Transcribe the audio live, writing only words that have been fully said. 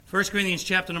1 Corinthians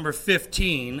chapter number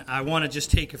 15, I want to just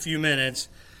take a few minutes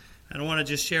and I want to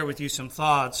just share with you some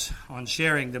thoughts on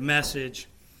sharing the message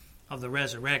of the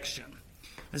resurrection.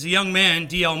 As a young man,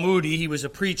 D.L. Moody, he was a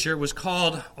preacher, was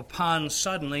called upon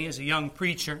suddenly as a young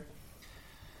preacher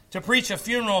to preach a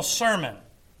funeral sermon.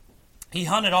 He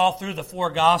hunted all through the four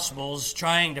Gospels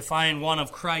trying to find one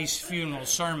of Christ's funeral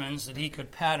sermons that he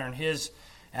could pattern his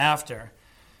after,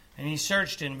 and he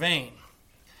searched in vain.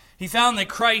 He found that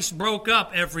Christ broke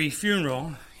up every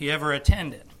funeral he ever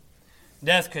attended.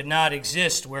 Death could not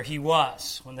exist where he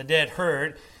was. When the dead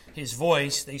heard his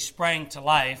voice, they sprang to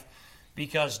life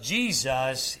because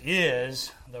Jesus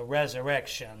is the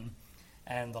resurrection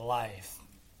and the life.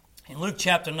 In Luke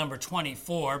chapter number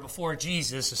 24, before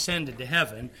Jesus ascended to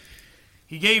heaven,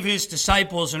 he gave his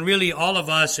disciples and really all of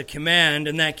us a command,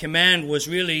 and that command was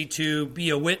really to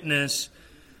be a witness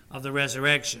of the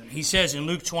resurrection. He says in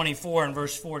Luke 24 and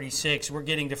verse 46, we're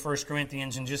getting to 1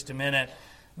 Corinthians in just a minute,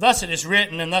 "Thus it is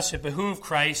written, and thus it behooved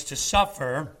Christ to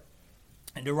suffer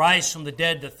and to rise from the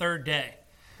dead the third day,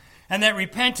 and that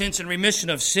repentance and remission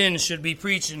of sins should be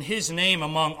preached in his name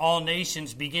among all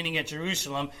nations, beginning at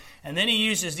Jerusalem." And then he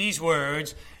uses these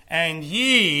words, "And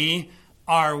ye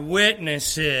are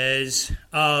witnesses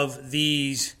of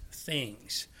these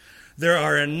things." There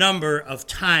are a number of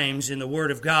times in the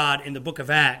Word of God in the book of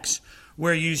Acts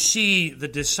where you see the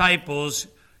disciples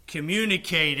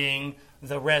communicating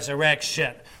the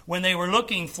resurrection. When they were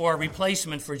looking for a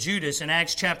replacement for Judas in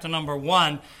Acts chapter number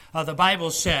 1, the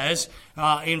Bible says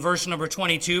in verse number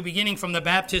 22, "Beginning from the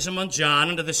baptism of John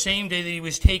unto the same day that he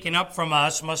was taken up from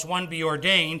us, must one be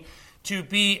ordained to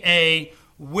be a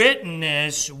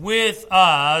witness with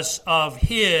us of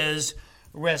his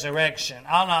resurrection."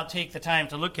 I'll not take the time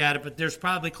to look at it, but there's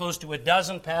probably close to a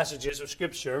dozen passages of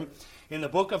Scripture in the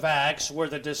book of Acts where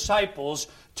the disciples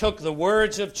took the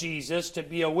words of Jesus to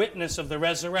be a witness of the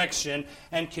resurrection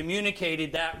and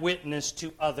communicated that witness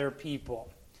to other people.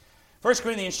 1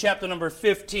 Corinthians chapter number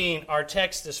 15, our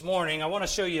text this morning. I want to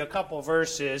show you a couple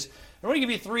verses. I want to give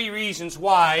you three reasons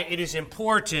why it is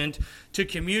important to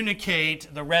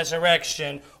communicate the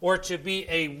resurrection or to be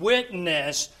a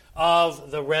witness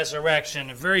of the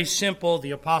resurrection. Very simple.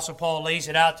 The Apostle Paul lays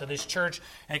it out to this church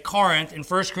at Corinth in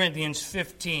 1 Corinthians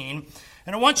 15.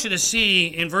 And I want you to see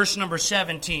in verse number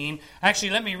 17,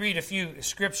 actually let me read a few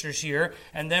scriptures here,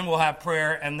 and then we'll have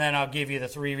prayer, and then I'll give you the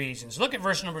three reasons. Look at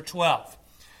verse number 12.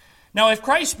 "Now if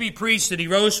Christ be preached that he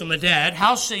rose from the dead,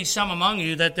 how say some among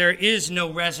you that there is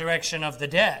no resurrection of the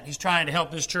dead?" He's trying to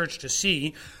help this church to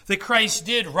see that Christ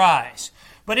did rise.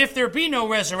 "But if there be no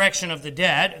resurrection of the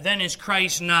dead, then is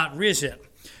Christ not risen.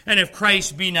 And if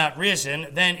Christ be not risen,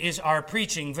 then is our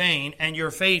preaching vain, and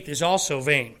your faith is also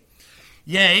vain.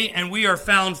 Yea, and we are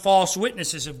found false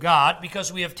witnesses of God,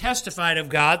 because we have testified of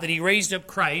God that he raised up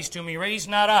Christ, whom he raised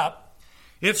not up,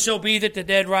 if so be that the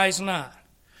dead rise not.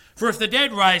 For if the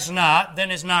dead rise not, then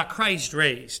is not Christ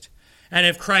raised. And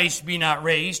if Christ be not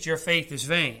raised, your faith is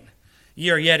vain.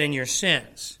 Ye are yet in your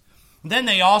sins. Then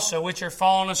they also which are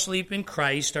fallen asleep in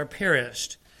Christ are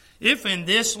perished. If in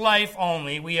this life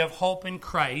only we have hope in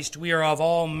Christ, we are of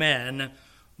all men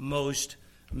most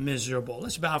miserable."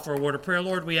 Let's bow for a word of prayer.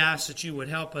 Lord, we ask that you would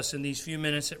help us in these few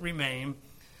minutes that remain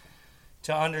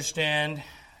to understand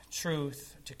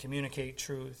truth, to communicate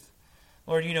truth.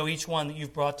 Lord, you know each one that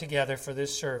you've brought together for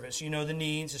this service. You know the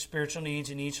needs, the spiritual needs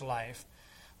in each life.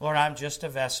 Lord, I'm just a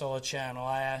vessel, a channel.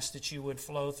 I ask that you would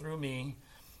flow through me.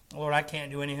 Lord, I can't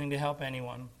do anything to help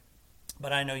anyone,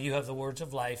 but I know you have the words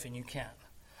of life and you can.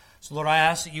 So, Lord, I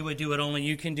ask that you would do what only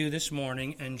you can do this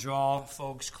morning and draw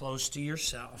folks close to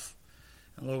yourself.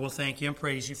 And Lord, we'll thank you and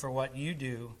praise you for what you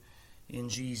do in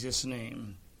Jesus'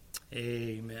 name.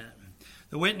 Amen.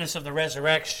 The witness of the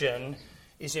resurrection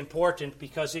is important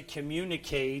because it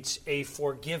communicates a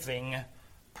forgiving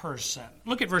person.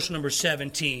 Look at verse number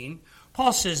 17.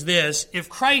 Paul says this, "If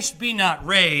Christ be not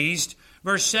raised,"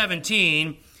 verse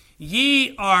 17,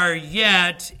 "ye are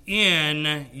yet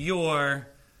in your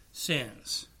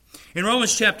sins." In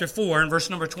Romans chapter 4 and verse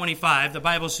number 25, the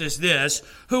Bible says this,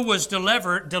 "Who was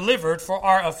delivered for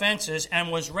our offenses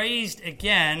and was raised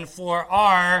again for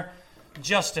our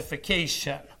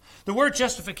justification." The word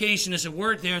justification is a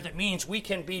word there that means we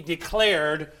can be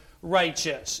declared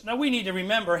righteous. Now we need to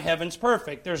remember heaven's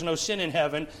perfect. There's no sin in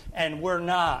heaven, and we're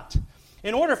not.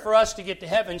 In order for us to get to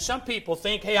heaven, some people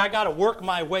think, hey, I got to work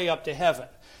my way up to heaven.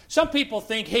 Some people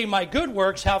think, hey, my good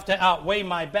works have to outweigh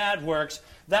my bad works.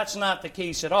 That's not the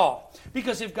case at all.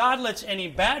 Because if God lets any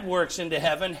bad works into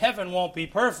heaven, heaven won't be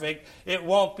perfect. It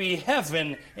won't be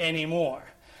heaven anymore.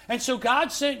 And so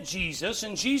God sent Jesus,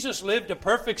 and Jesus lived a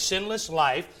perfect sinless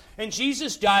life, and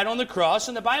Jesus died on the cross,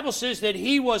 and the Bible says that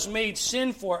he was made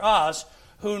sin for us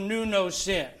who knew no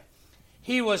sin.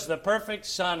 He was the perfect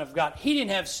Son of God. He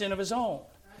didn't have sin of his own.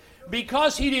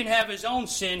 Because he didn't have his own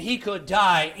sin, he could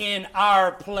die in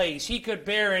our place. He could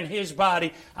bear in his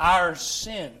body our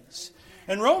sins.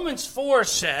 And Romans 4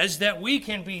 says that we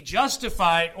can be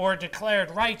justified or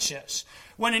declared righteous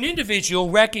when an individual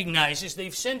recognizes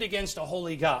they've sinned against a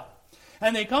holy God.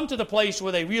 And they come to the place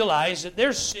where they realize that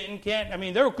their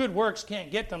their good works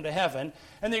can't get them to heaven.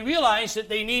 And they realize that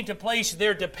they need to place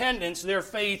their dependence, their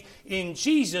faith in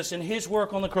Jesus and his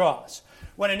work on the cross.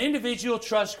 When an individual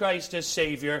trusts Christ as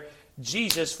Savior,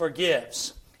 Jesus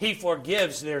forgives. He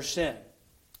forgives their sin.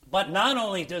 But not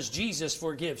only does Jesus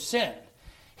forgive sin,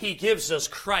 he gives us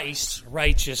Christ's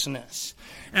righteousness.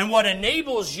 And what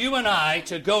enables you and I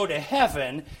to go to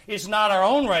heaven is not our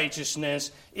own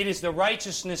righteousness, it is the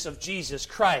righteousness of Jesus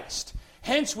Christ.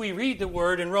 Hence we read the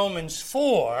word in Romans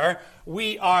 4,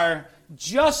 we are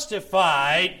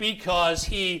justified because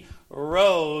he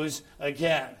rose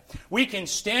again. We can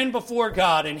stand before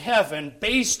God in heaven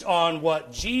based on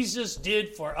what Jesus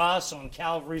did for us on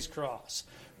Calvary's cross.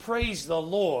 Praise the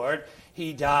Lord.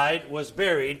 He died, was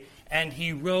buried, and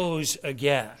he rose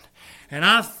again. And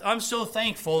I'm so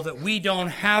thankful that we don't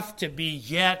have to be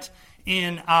yet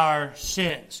in our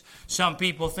sins. Some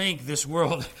people think this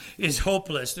world is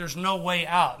hopeless. There's no way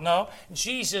out. No,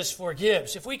 Jesus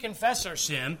forgives. If we confess our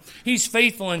sin, he's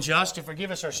faithful and just to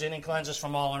forgive us our sin and cleanse us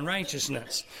from all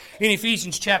unrighteousness. In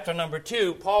Ephesians chapter number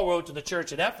 2, Paul wrote to the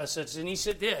church at Ephesus, and he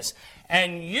said this,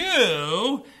 "And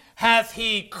you hath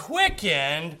he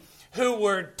quickened who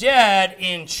were dead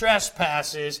in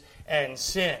trespasses and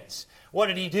sins." What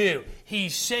did he do? He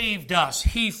saved us.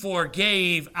 He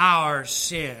forgave our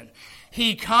sin.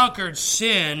 He conquered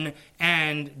sin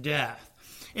and death.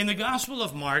 In the Gospel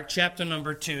of Mark, chapter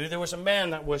number 2, there was a man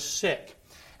that was sick.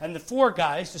 And the 4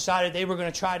 guys decided they were going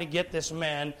to try to get this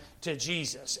man to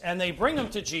Jesus. And they bring him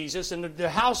to Jesus, and the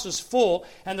house is full,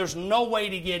 and there's no way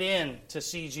to get in to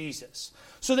see Jesus.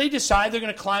 So they decide they're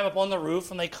going to climb up on the roof,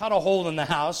 and they cut a hole in the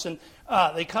house, and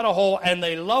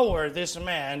they lower this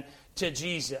man to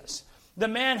Jesus. The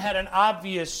man had an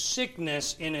obvious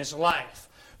sickness in his life.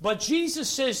 But Jesus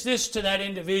says this to that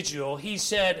individual. He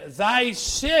said, "Thy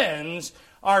sins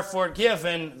are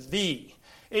forgiven thee."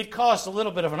 It caused a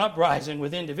little bit of an uprising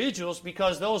with individuals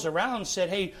because those around said,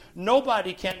 hey,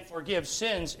 nobody can forgive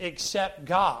sins except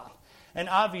God. And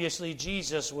obviously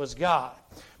Jesus was God.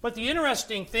 But the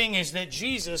interesting thing is that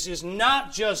Jesus is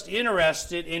not just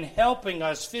interested in helping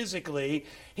us physically.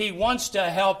 He wants to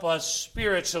help us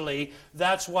spiritually.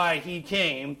 That's why he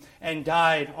came and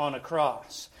died on a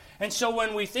cross. And so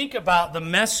when we think about the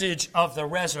message of the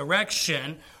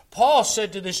resurrection, Paul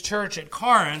said to this church at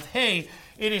Corinth, hey,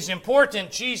 it is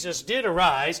important Jesus did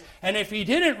arise, and if he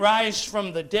didn't rise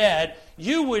from the dead,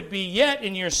 you would be yet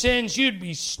in your sins, you'd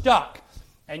be stuck,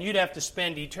 and you'd have to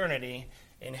spend eternity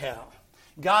in hell.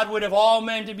 God would have all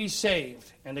men to be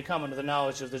saved and to come into the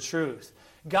knowledge of the truth.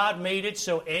 God made it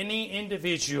so any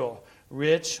individual,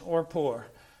 rich or poor,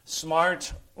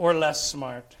 smart or less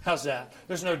smart, how's that?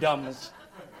 There's no dumbness.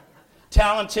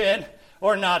 Talented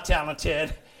or not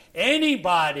talented,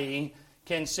 anybody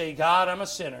can say, God, I'm a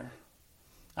sinner.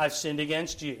 I've sinned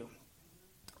against you.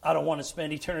 I don't want to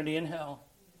spend eternity in hell.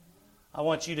 I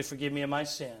want you to forgive me of my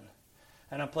sin.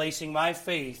 And I'm placing my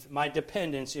faith, my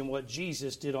dependence in what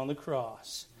Jesus did on the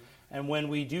cross. And when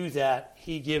we do that,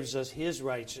 he gives us his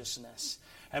righteousness.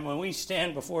 And when we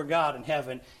stand before God in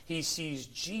heaven, he sees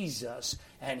Jesus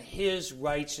and his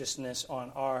righteousness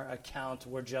on our account.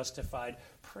 We're justified.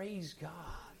 Praise God.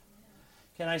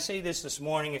 Can I say this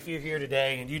morning? If you're here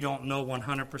today and you don't know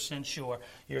 100% sure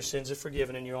your sins are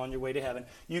forgiven and you're on your way to heaven,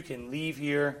 you can leave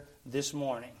here this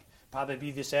morning. Probably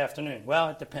be this afternoon. Well,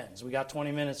 it depends. We got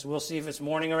 20 minutes. We'll see if it's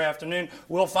morning or afternoon.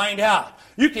 We'll find out.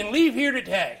 You can leave here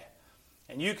today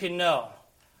and you can know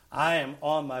I am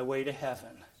on my way to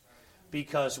heaven.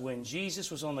 Because when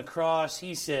Jesus was on the cross,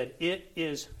 he said, it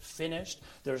is finished.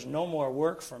 There's no more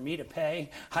work for me to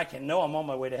pay. I can know I'm on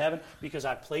my way to heaven because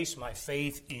I placed my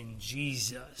faith in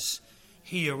Jesus.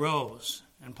 He arose.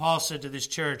 And Paul said to this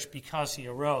church, because he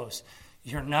arose,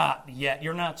 you're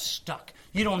not stuck.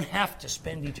 You don't have to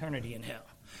spend eternity in hell.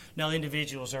 Now,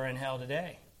 individuals are in hell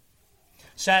today.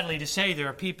 Sadly to say, there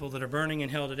are people that are burning in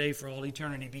hell today for all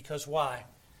eternity. Because why?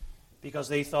 Because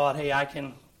they thought, hey, I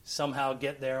can somehow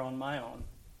get there on my own.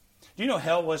 Do you know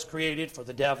hell was created for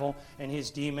the devil and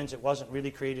his demons? It wasn't really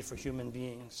created for human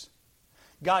beings.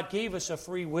 God gave us a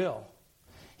free will.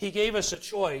 He gave us a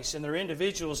choice, and there are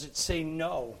individuals that say,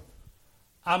 no,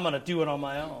 I'm going to do it on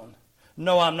my own.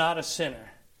 No, I'm not a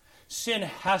sinner. Sin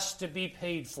has to be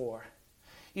paid for.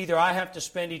 Either I have to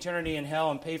spend eternity in hell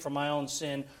and pay for my own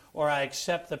sin, or I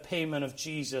accept the payment of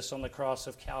Jesus on the cross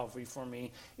of Calvary for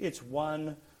me. It's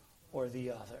one or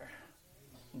the other.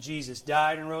 Jesus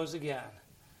died and rose again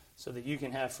so that you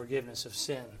can have forgiveness of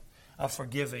sin, a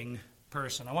forgiving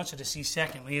person. I want you to see,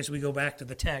 secondly, as we go back to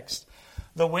the text,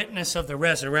 the witness of the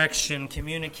resurrection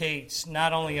communicates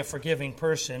not only a forgiving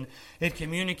person, it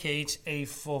communicates a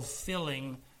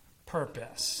fulfilling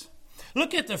purpose.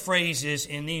 Look at the phrases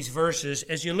in these verses.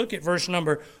 As you look at verse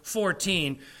number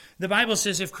 14, the Bible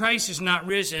says, if Christ is not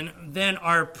risen, then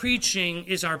our preaching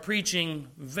is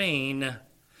vain.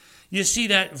 You see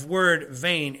that word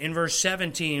vain in verse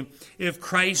 17. If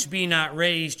Christ be not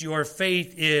raised, your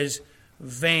faith is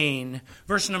vain.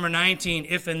 Verse number 19,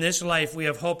 if in this life we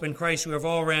have hope in Christ, we have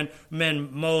all men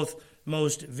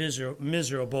most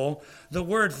miserable. The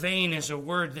word vain is a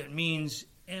word that means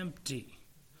empty.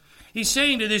 He's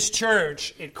saying to this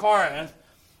church at Corinth,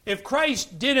 if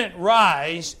Christ didn't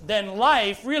rise, then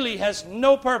life really has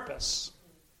no purpose.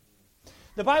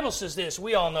 The Bible says this,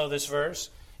 we all know this verse.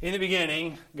 In the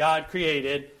beginning, God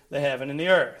created the heaven and the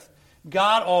earth.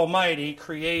 God Almighty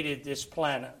created this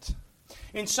planet.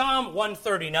 In Psalm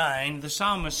 139, the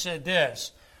psalmist said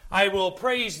this, I will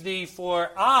praise thee, for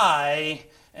I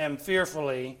am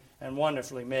fearfully and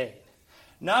wonderfully made.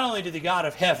 Not only did the God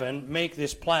of heaven make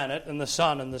this planet and the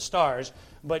sun and the stars,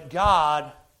 but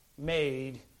God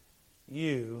made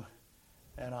you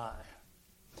and I.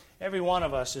 Every one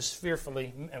of us is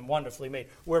fearfully and wonderfully made.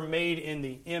 We're made in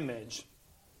the image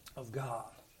of God.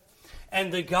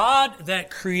 And the God that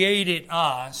created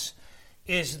us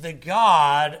is the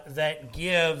God that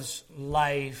gives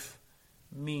life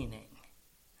meaning.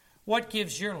 What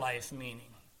gives your life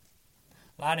meaning?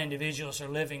 A lot of individuals are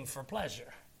living for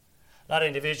pleasure. A lot of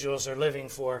individuals are living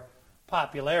for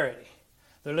popularity.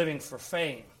 They're living for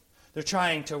fame. They're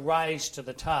trying to rise to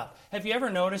the top. Have you ever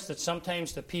noticed that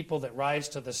sometimes the people that rise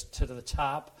to the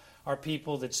top are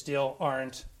people that still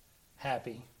aren't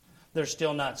happy? They're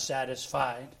still not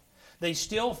satisfied. They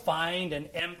still find an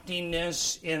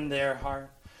emptiness in their heart.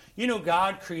 You know,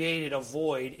 God created a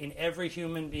void in every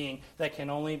human being that can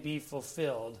only be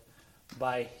fulfilled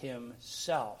by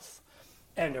Himself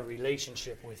and a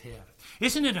relationship with Him.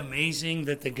 Isn't it amazing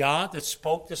that the God that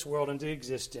spoke this world into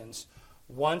existence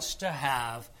wants to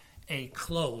have a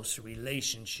close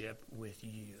relationship with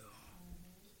you?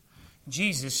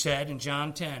 Jesus said in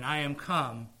John 10, I am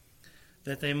come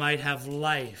that they might have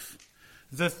life.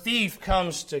 The thief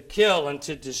comes to kill and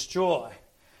to destroy.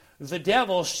 The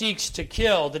devil seeks to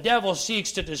kill. The devil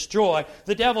seeks to destroy.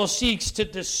 The devil seeks to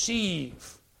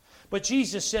deceive. But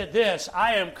Jesus said this,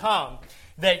 I am come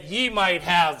that ye might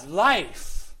have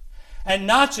life. And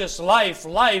not just life,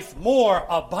 life more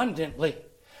abundantly.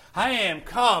 I am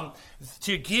come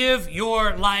to give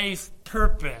your life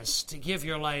purpose, to give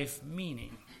your life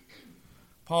meaning.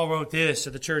 Paul wrote this to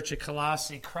the church at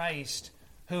Colossae, Christ,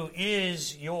 who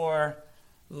is your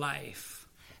life.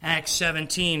 Acts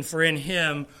 17, for in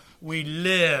Him we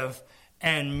live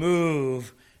and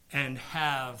move and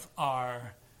have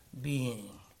our being.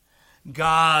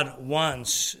 God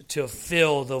wants to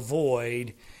fill the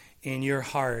void in your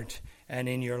heart and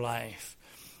in your life.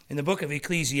 In the book of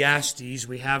Ecclesiastes,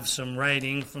 we have some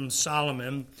writing from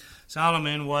Solomon.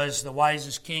 Solomon was the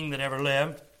wisest king that ever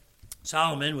lived.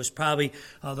 Solomon was probably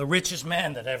the richest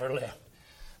man that ever lived.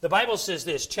 The Bible says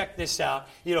this, check this out.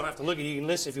 You don't have to look at it, you can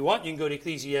listen if you want. You can go to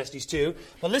Ecclesiastes 2.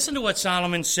 But listen to what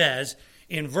Solomon says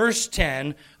in verse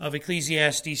 10 of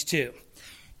Ecclesiastes 2.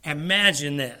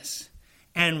 Imagine this.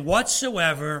 And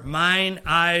whatsoever mine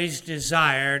eyes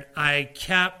desired, I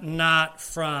kept not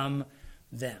from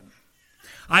them.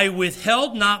 I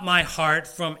withheld not my heart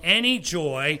from any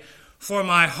joy, for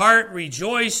my heart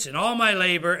rejoiced in all my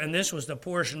labor, and this was the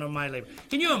portion of my labor.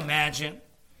 Can you imagine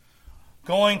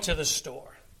going to the store?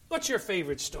 What's your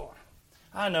favorite store?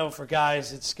 I know for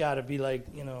guys it's got to be like,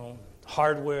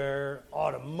 hardware,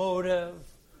 automotive.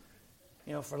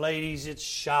 For ladies it's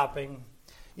shopping.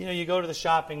 You go to the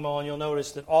shopping mall and you'll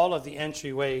notice that all of the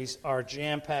entryways are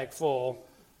jam-packed full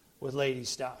with ladies'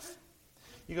 stuff.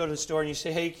 You go to the store and you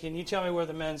say, hey, can you tell me where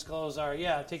the men's clothes are?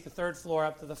 Yeah, take the third floor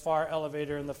up to the far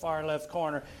elevator in the far left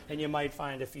corner and you might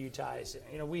find a few ties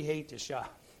there. We hate to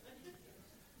shop.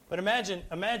 But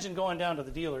imagine going down to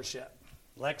the dealership.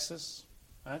 Lexus,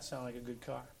 that sounds like a good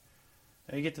car.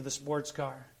 And you get to the sports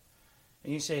car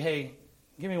and you say, hey,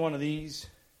 give me one of these.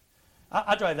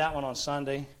 I drive that one on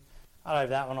Sunday. I drive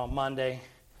that one on Monday.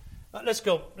 Let's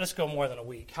go more than a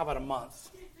week. How about a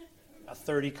month?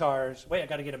 30 cars. Wait, I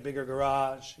got to get a bigger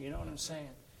garage. You know what I'm saying?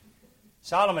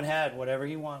 Solomon had whatever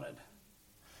he wanted.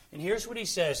 And here's what he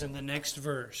says in the next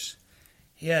verse.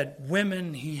 He had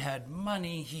women, he had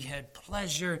money, he had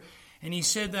pleasure. And he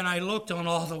said, then I looked on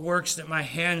all the works that my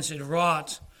hands had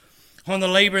wrought, on the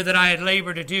labor that I had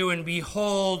labored to do, and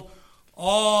behold,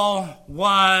 all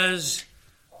was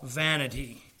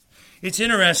vanity. It's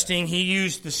interesting, he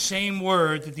used the same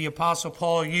word that the Apostle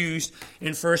Paul used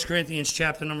in 1 Corinthians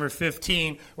chapter number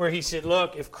 15, where he said,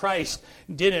 look, if Christ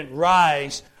didn't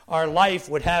rise, our life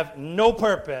would have no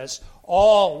purpose.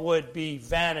 All would be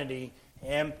vanity,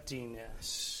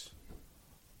 emptiness.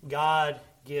 God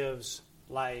gives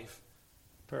life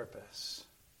purpose.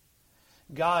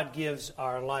 God gives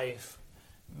our life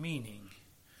meaning.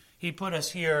 He put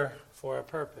us here for a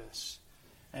purpose.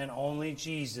 And only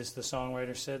Jesus, the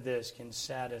songwriter said this, can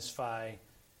satisfy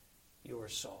your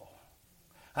soul.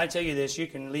 I tell you this, you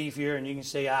can leave here and you can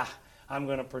say, I'm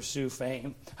going to pursue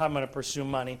fame. I'm going to pursue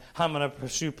money. I'm going to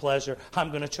pursue pleasure. I'm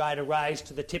going to try to rise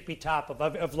to the tippy top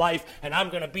of life, and I'm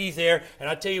going to be there. And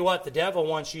I tell you what, the devil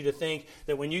wants you to think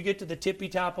that when you get to the tippy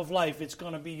top of life, it's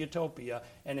going to be utopia,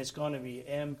 and it's going to be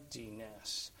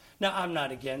emptiness. Now, I'm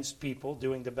not against people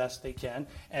doing the best they can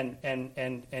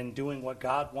and doing what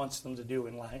God wants them to do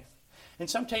in life. And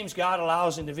sometimes God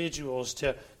allows individuals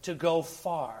to go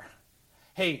far.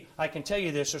 Hey, I can tell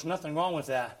you this, there's nothing wrong with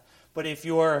that. But if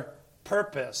your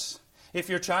purpose, if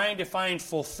you're trying to find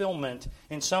fulfillment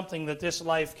in something that this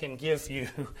life can give you,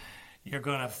 you're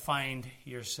going to find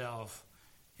yourself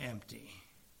empty.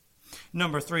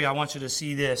 Number 3, I want you to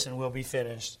see this and we'll be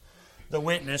finished. The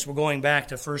witness, we're going back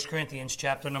to 1 Corinthians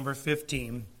chapter number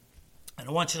 15. And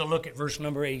I want you to look at verse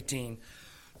number 18.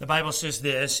 The Bible says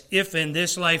this, if in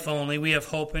this life only we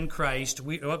have reading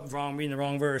the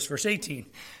wrong verse, verse 18.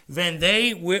 Then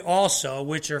they also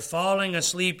which are falling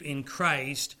asleep in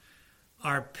Christ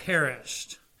are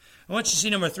perished. I want you to see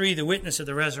number 3, the witness of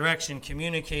the resurrection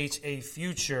communicates a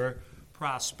future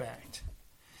prospect.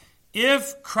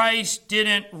 If Christ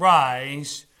didn't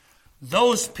rise,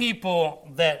 those people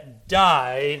that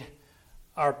died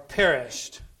are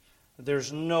perished.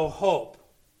 There's no hope.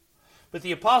 But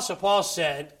the Apostle Paul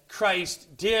said,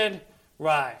 Christ did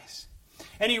rise.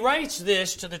 And he writes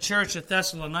this to the church at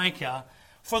Thessalonica,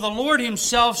 for the Lord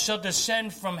himself shall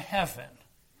descend from heaven.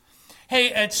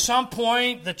 Hey, at some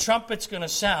point, the trumpet's going to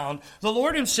sound. The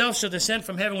Lord himself shall descend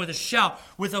from heaven with a shout,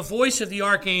 with the voice of the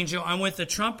archangel, and with the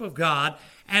trump of God,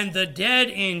 and the dead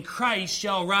in Christ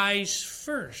shall rise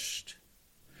first.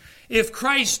 If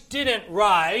Christ didn't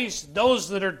rise, those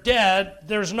that are dead,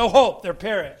 there's no hope. They're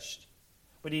perished.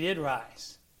 But he did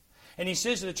rise. And he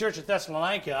says to the church at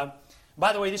Thessalonica,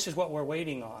 by the way, this is what we're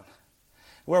waiting on.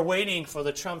 We're waiting for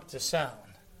the trump to sound.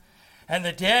 And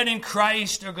the dead in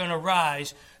Christ are going to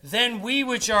rise. Then we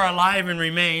which are alive and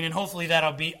remain, and hopefully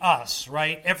that'll be us,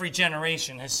 right? Every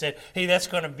generation has said, hey, that's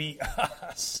going to be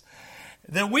us.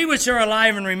 Then we which are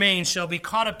alive and remain shall be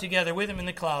caught up together with him in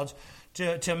the clouds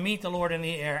to meet the Lord in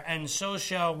the air, and so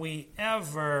shall we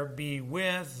ever be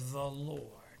with the Lord.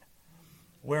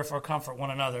 Wherefore comfort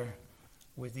one another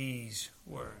with these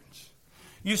words.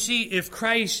 You see, if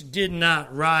Christ did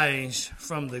not rise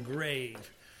from the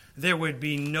grave, there would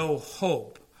be no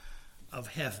hope of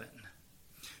heaven.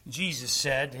 Jesus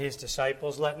said to his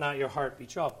disciples, let not your heart be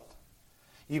troubled.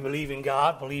 You believe in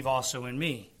God, believe also in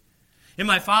me. In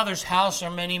my Father's house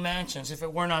are many mansions. If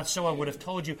it were not so, I would have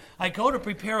told you. I go to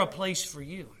prepare a place for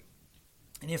you.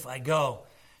 And if I go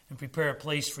and prepare a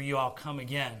place for you, I'll come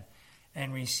again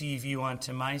and receive you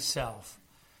unto myself,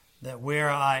 that where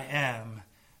I am,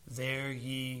 there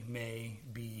ye may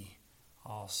be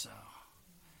also.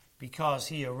 Because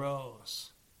he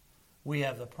arose, we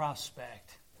have the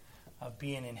prospect of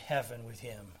being in heaven with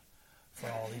him for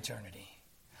all eternity.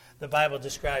 The Bible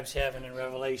describes heaven in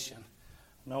Revelation.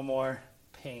 No more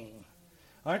pain.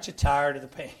 Aren't you tired of the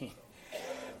pain?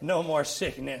 No more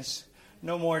sickness.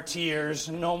 No more tears.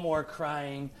 No more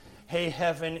crying. Hey,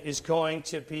 heaven is going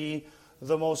to be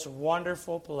the most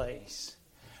wonderful place.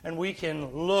 And we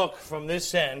can look from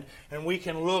this end, and we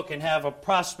can look and have a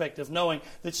prospect of knowing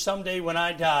that someday when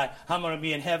I die, I'm going to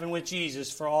be in heaven with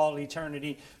Jesus for all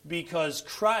eternity because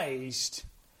Christ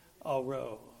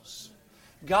arose.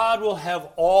 God will have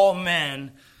all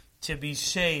men to be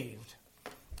saved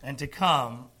and to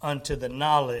come unto the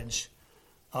knowledge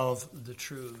of the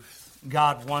truth.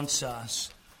 God wants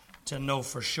us to know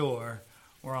for sure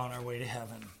we're on our way to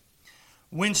heaven.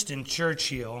 Winston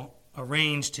Churchill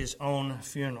arranged his own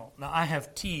funeral. Now, I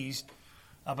have teased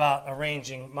about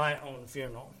arranging my own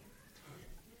funeral.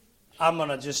 I'm going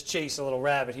to just chase a little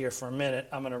rabbit here for a minute.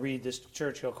 I'm going to read this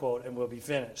Churchill quote and we'll be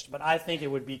finished. But I think it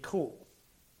would be cool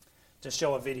to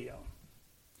show a video.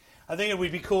 I think it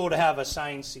would be cool to have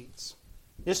assigned seats.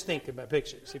 Just think about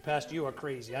picture. See, Pastor, you are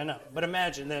crazy. I know. But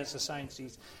imagine this, assigned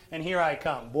seats. And here I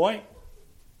come. Boy,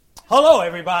 hello,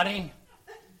 everybody.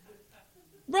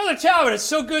 Brother Talbot, it's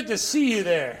so good to see you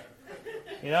there.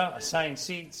 Assigned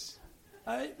seats.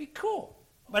 It'd be cool.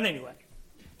 But anyway,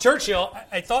 Churchill,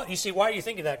 I thought, you see, why are you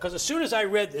thinking that? Because as soon as I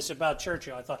read this about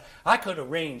Churchill, I thought, I could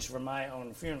arrange for my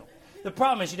own funeral. The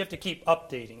problem is you'd have to keep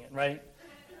updating it, right?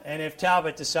 And if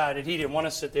Talbot decided he didn't want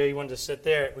to sit there, he wanted to sit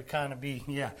there, it would kind of be,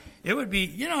 it would be,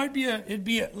 it'd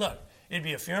be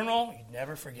a funeral you'd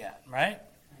never forget, right?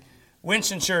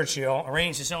 Winston Churchill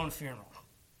arranged his own funeral.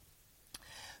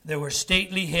 There were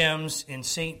stately hymns in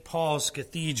St. Paul's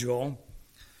Cathedral.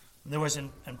 There was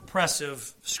an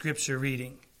impressive scripture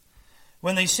reading.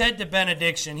 When they said the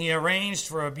benediction, he arranged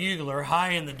for a bugler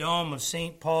high in the dome of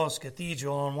St. Paul's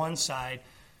Cathedral on one side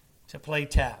to play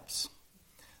taps,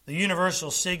 the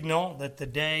universal signal that the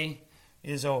day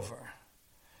is over.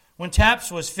 When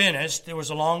taps was finished, there was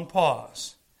a long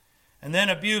pause, and then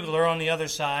a bugler on the other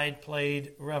side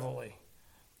played reveille,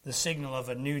 the signal of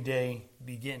a new day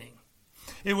beginning.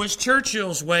 It was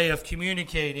Churchill's way of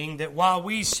communicating that while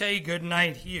we say good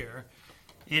night here,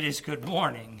 it is good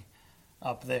morning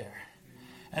up there.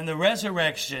 And the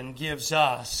resurrection gives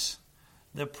us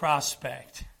the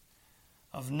prospect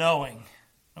of knowing,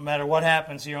 no matter what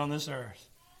happens here on this earth,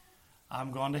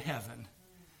 I'm going to heaven.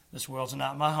 This world's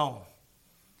not my home.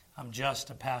 I'm just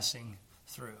a passing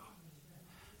through.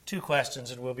 2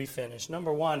 questions and we'll be finished.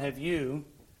 Number 1, have you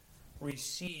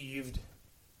received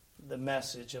the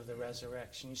message of the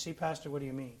resurrection? You see, Pastor, what do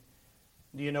you mean?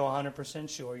 Do you know 100%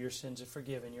 sure your sins are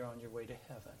forgiven? You're on your way to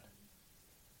heaven.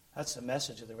 That's the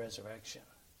message of the resurrection.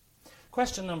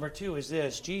 Question number 2 is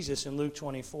this. Jesus in Luke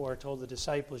 24 told the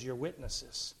disciples, you're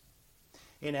witnesses.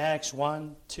 In Acts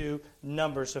 1, 2,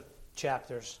 numbers of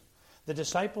chapters, the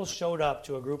disciples showed up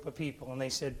to a group of people and they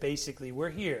said, basically, we're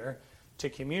here to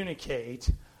communicate.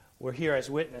 We're here as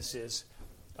witnesses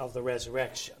of the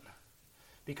resurrection.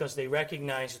 Because they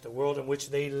recognized that the world in which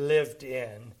they lived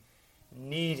in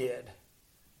needed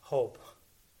hope.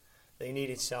 They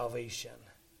needed salvation.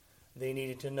 They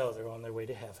needed to know they're on their way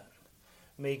to heaven.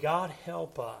 May God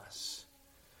help us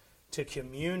to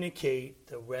communicate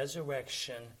the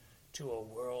resurrection to a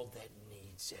world that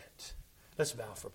needs it. Let's bow for prayer.